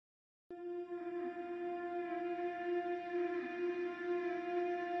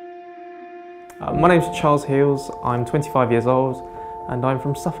My name's Charles Heels, I'm 25 years old and I'm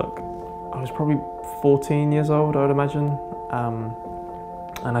from Suffolk. I was probably 14 years old, I would imagine,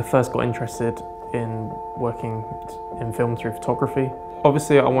 and I first got interested in working in film through photography.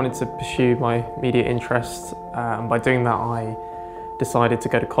 Obviously I wanted to pursue my media interests, and by doing that I decided to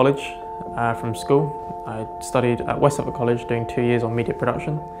go to college from school. I studied at West Suffolk College doing 2 years on media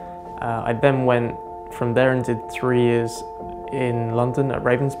production. I then went from there and did 3 years in London at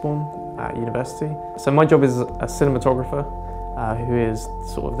Ravensbourne at university. So my job is a cinematographer who is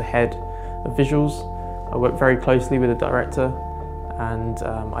sort of the head of visuals. I work very closely with the director, and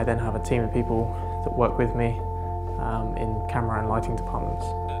I then have a team of people that work with me in camera and lighting departments.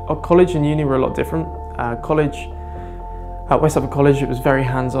 Our college and uni were a lot different. College, at West Suffolk College, it was very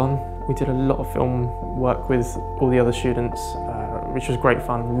hands-on. We did a lot of film work with all the other students, which was great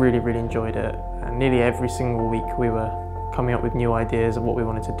fun, really enjoyed it. And nearly every single week we were coming up with new ideas of what we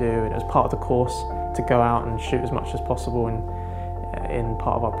wanted to do, and it was part of the course to go out and shoot as much as possible in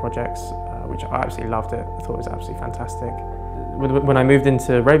part of our projects, which I absolutely loved it. I thought it was absolutely fantastic. When I moved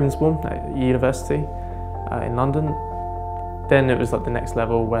into Ravensbourne at university in London, then it was like the next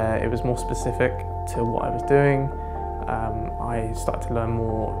level where it was more specific to what I was doing. I started to learn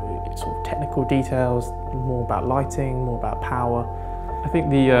more sort of technical details, more about lighting, more about power. I think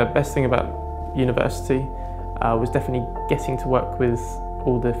the best thing about university was definitely getting to work with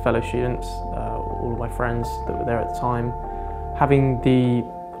all the fellow students, all of my friends that were there at the time, having the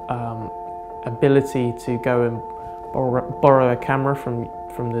ability to go and borrow a camera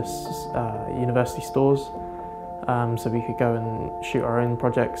from this university stores, so we could go and shoot our own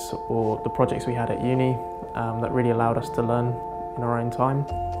projects or the projects we had at uni. That really allowed us to learn in our own time.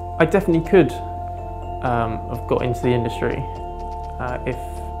 I definitely could have got into the industry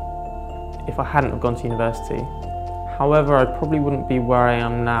if I hadn't have gone to university. However, I probably wouldn't be where I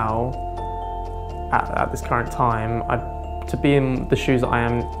am now at this current time. To be in the shoes that I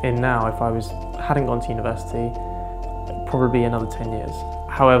am in now, if I hadn't gone to university, probably another 10 years.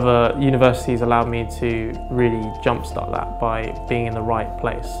 However, university has allowed me to really jumpstart that by being in the right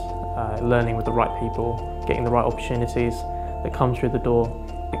place, learning with the right people, getting the right opportunities that come through the door.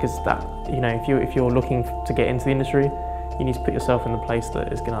 Because that, if you're looking to get into the industry, you need to put yourself in the place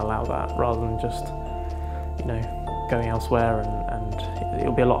that is going to allow that, rather than just, going elsewhere, and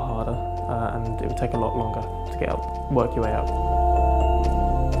it'll be a lot harder and it will take a lot longer to work your way up.